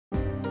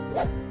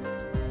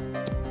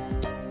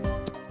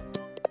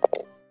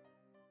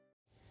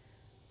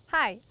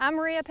Hi, I'm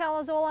Maria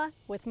Palazzola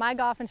with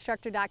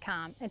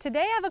MyGolfInstructor.com, and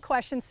today I have a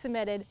question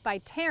submitted by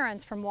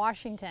Terrence from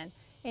Washington.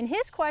 And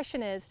his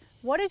question is,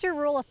 what is your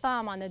rule of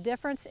thumb on the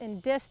difference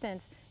in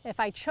distance if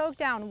I choke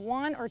down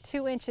 1 or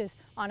 2 inches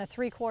on a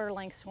 3/4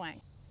 length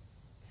swing?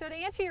 So to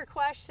answer your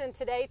question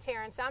today,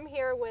 Terrence, I'm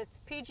here with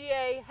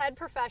PGA head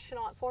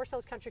professional at Forest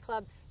Hills Country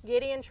Club,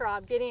 Gideon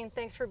Traub. Gideon,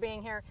 thanks for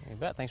being here. You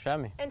bet, thanks for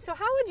having me. And so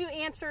how would you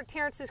answer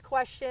Terrence's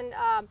question?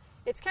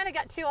 It's kind of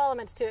got 2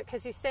 elements to it,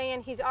 because he's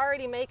saying he's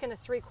already making a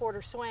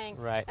 3/4 swing.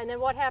 Right. And then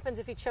what happens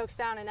if he chokes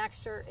down an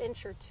extra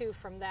inch or 2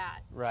 from that?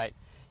 Right.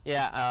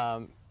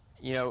 Yeah.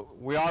 You know,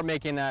 we're already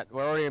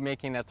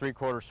making that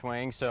 3/4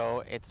 swing,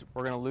 so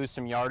we're going to lose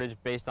some yardage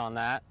based on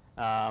that.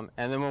 And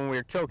then when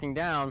we're choking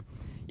down,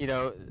 you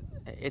know,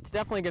 it's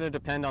definitely going to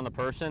depend on the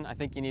person. I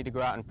think you need to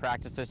go out and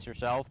practice this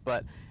yourself,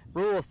 but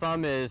rule of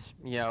thumb is,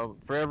 you know,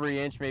 for every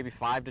inch, maybe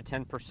 5 to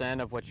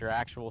 10% of what your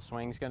actual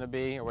swing is going to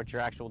be, or what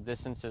your actual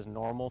distance is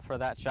normal for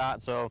that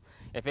shot. So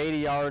if 80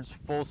 yards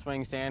full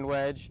swing sand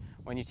wedge,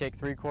 when you take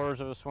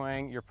 3/4 of a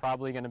swing, you're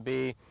probably going to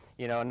be,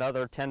 you know,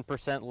 another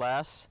 10%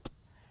 less,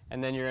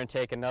 and then you're going to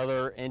take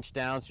another inch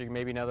down, so you're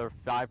maybe another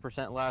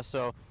 5% less.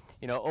 So,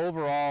 you know,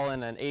 overall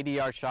in an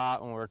 80-yard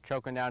shot, when we're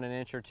choking down an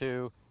inch or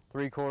 2,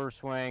 3/4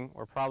 swing,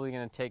 we're probably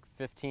going to take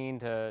 15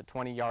 to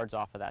 20 yards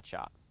off of that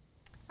shot.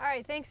 All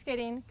right, thanks,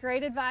 Gideon.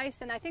 Great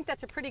advice, and I think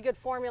that's a pretty good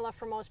formula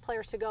for most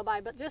players to go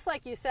by. But just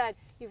like you said,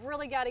 you've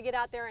really got to get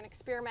out there and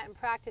experiment and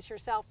practice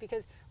yourself,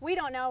 because we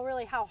don't know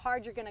really how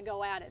hard you're going to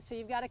go at it. So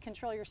you've got to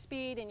control your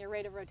speed and your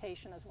rate of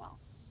rotation as well.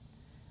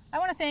 I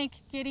want to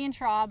thank Gideon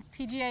Traub,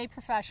 PGA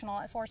professional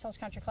at Forest Hills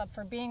Country Club,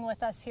 for being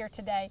with us here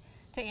today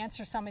to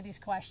answer some of these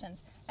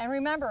questions. And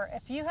remember,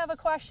 if you have a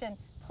question,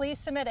 please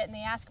submit it in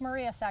the Ask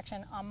Maria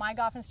section on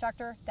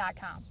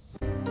MyGolfInstructor.com.